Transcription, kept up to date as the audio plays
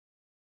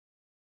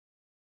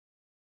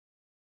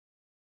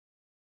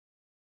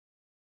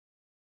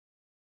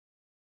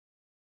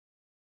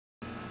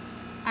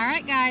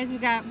Alright guys, we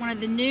got one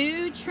of the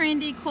new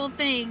trendy cool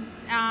things.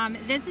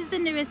 This is the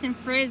newest in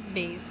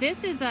frisbees.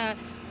 This is a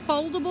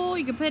foldable,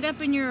 you can put it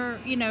up in your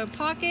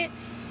pocket,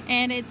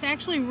 and it's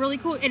actually really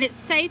cool, and it's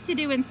safe to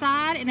do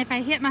inside, and if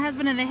I hit my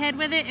husband in the head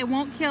with it, it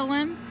won't kill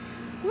him.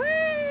 Woo!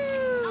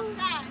 How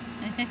sad.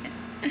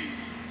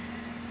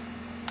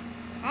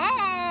 Oh!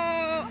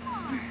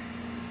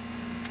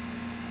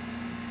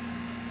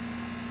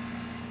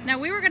 Now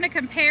we were going to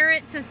compare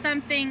it to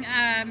something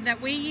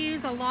that we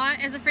use a lot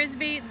as a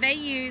frisbee. They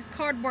use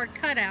cardboard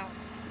cutouts.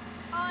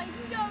 You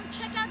can go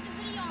check out the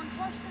video on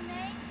 4th of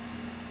May.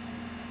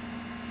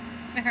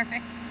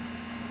 Alright.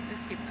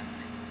 Just keep that.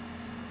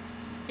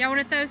 Y'all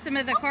want to throw some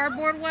of the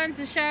cardboard ones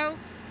to show?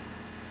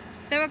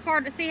 Throw a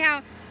card to see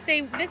how.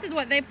 See, this is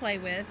what they play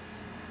with.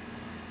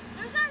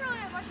 There's not really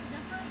much of a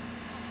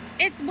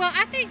difference. Well,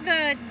 I think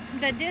the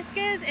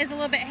Disceez is a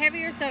little bit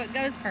heavier, so it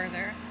goes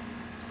further.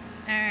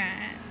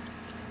 Alright.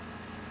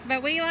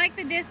 But we like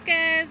the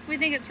Disceez. We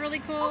think it's really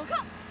cool. Oh,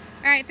 come.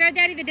 Alright, throw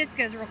Daddy the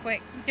Disceez real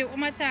quick. Do it one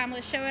more time.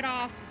 Let's show it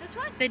off. This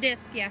one? The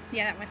disc, yeah,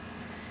 that one.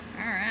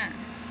 Alright.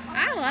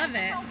 I love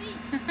it.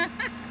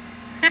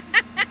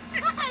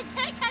 I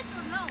can't catch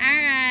one, no.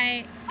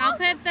 Alright. I'll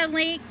put the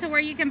link to where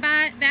you can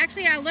buy it.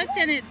 Actually, I looked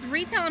and it's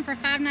retailing for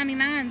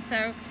 $5.99,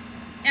 so,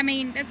 I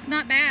mean, it's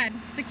not bad.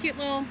 It's a cute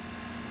little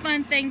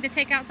fun thing to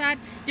take outside.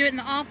 Do it in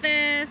the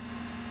office.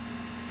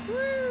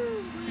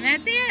 Woo! And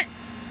that's it.